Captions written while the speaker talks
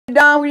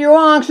down with your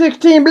long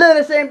 16 blood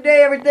the same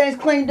day. Everything's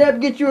cleaned up.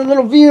 Get you a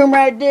little view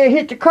right there.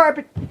 Hit the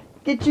carpet.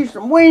 Get you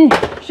some wind.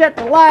 Shut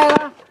the light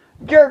off.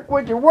 Jerk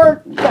with your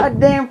work.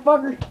 Goddamn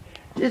fucker.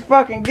 Just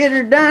fucking get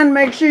her done.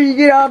 Make sure you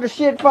get all the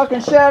shit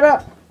fucking shut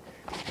up.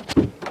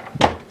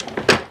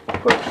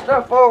 Put the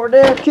stuff over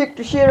there. Kick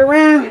the shit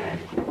around.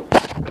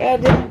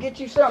 Goddamn, get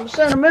you something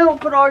sentimental.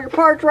 Put all your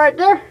parts right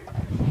there.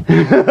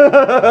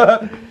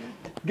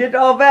 Get it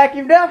all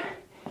vacuumed up.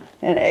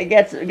 And it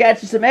got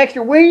you some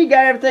extra weed.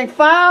 Got everything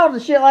filed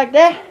and shit like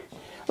that.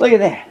 Look at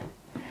that.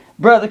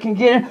 Brother can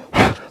get in.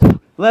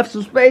 Left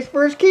some space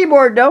for his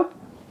keyboard though.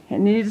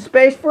 And needs a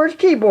space for his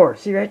keyboard.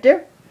 See right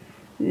there?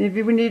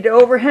 If we need to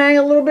overhang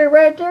a little bit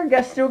right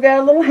there, still got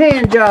a little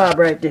hand job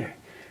right there.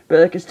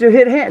 But I can still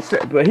hit hand,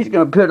 but he's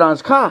gonna put it on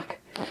his cock.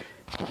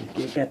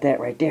 Got that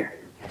right there.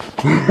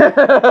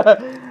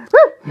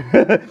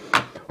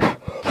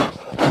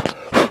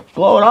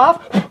 Blow it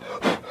off.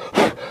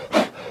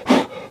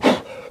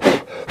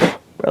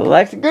 Brother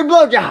likes a good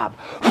blow job.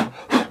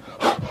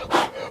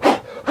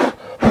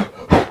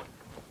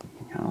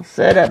 All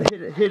set up.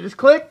 Hit his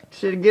click.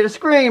 Should get a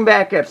screen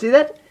back up. See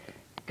that?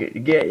 Oh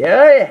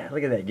yeah,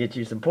 look at that. Get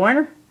you some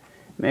pointer.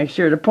 Make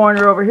sure the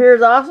pointer over here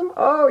is awesome.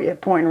 Oh yeah,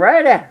 pointing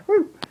right at her.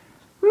 Woo.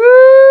 Woo.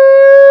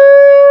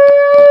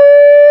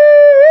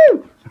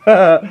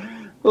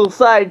 Little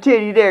side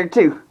titty there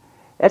too.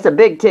 That's a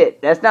big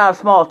tit. That's not a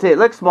small tit.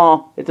 Looks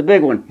small. It's a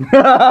big one.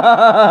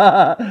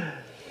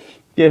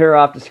 Get her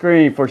off the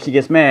screen before she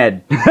gets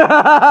mad.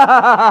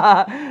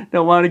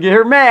 Don't want to get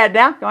her mad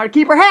now. Don't want to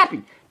keep her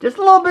happy. Just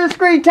a little bit of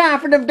screen time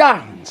for them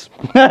darlings.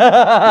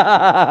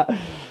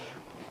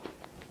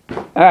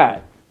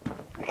 Alright.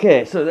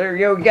 Okay, so there you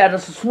go. We got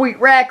us a sweet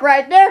rack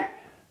right there.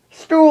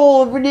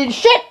 Stool if we need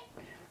shit.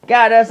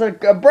 Got us a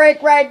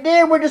break right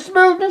there with the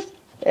smoothness.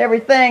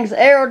 Everything's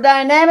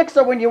aerodynamic,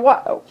 so when you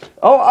watch... we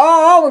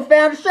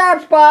found a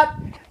sharp spot.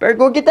 Better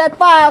go get that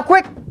file.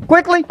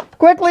 Quickly.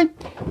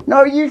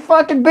 No use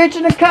fucking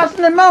bitching and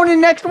cussing and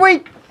moaning next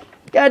week.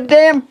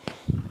 Goddamn.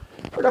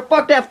 Where the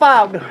fuck that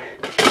file go?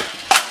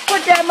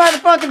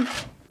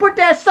 Put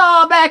that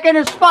saw back in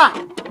its spot.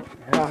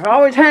 It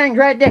always hangs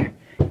right there.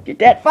 Get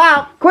that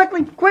file.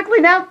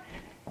 Quickly now.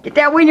 Get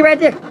that weenie right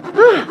there.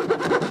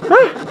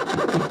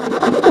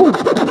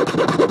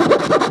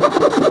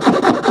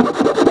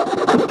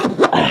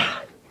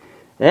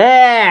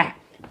 Yeah.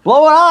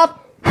 Blow it off.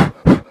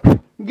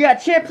 You got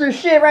chips or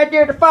shit right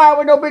there at the fire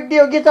with no big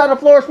deal. Gets on the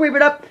floor, sweep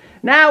it up.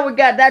 Now we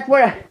got, that's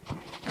where,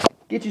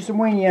 get you some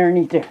weenie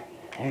underneath there.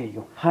 There you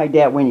go. Hide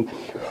that weenie.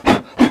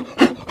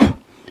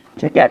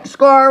 Check out the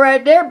scar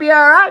right there. Be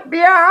alright.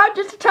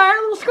 Just a tiny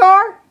little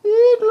scar.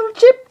 Little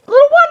chip.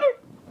 Little wonder.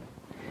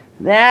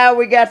 Now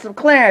we got some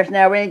clearance.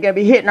 Now we ain't going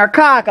to be hitting our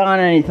cock on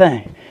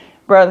anything.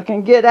 Brother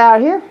can get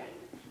out here.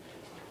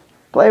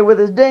 Play with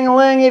his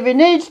ding-a-ling if he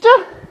needs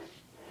to.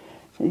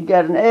 He's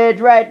got an edge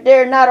right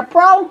there. Not a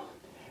problem.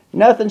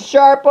 Nothing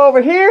sharp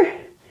over here.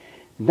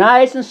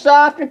 Nice and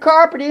soft and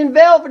carpety and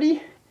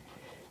velvety.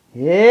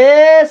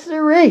 Yes,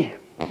 sirree.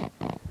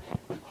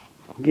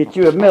 Get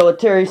you a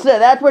military set.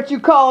 That's what you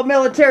call a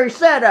military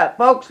setup,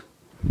 folks.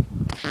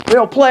 We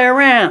don't play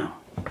around.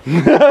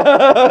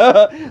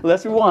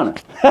 Unless we want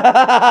to.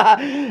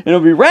 It'll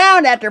be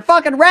round after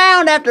fucking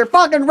round after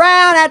fucking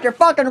round after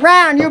fucking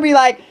round. You'll be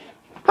like,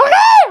 okay.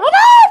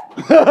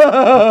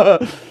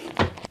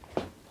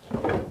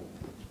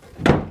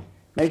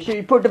 Make sure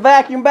you put the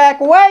vacuum back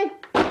away.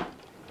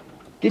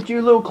 Get you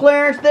a little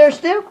clearance there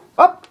still.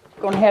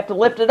 Gonna have to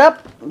lift it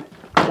up.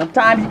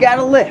 Sometimes you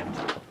gotta lift.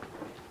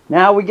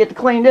 Now we get to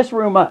clean this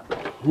room up.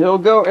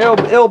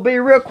 It'll be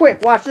real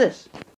quick. Watch this.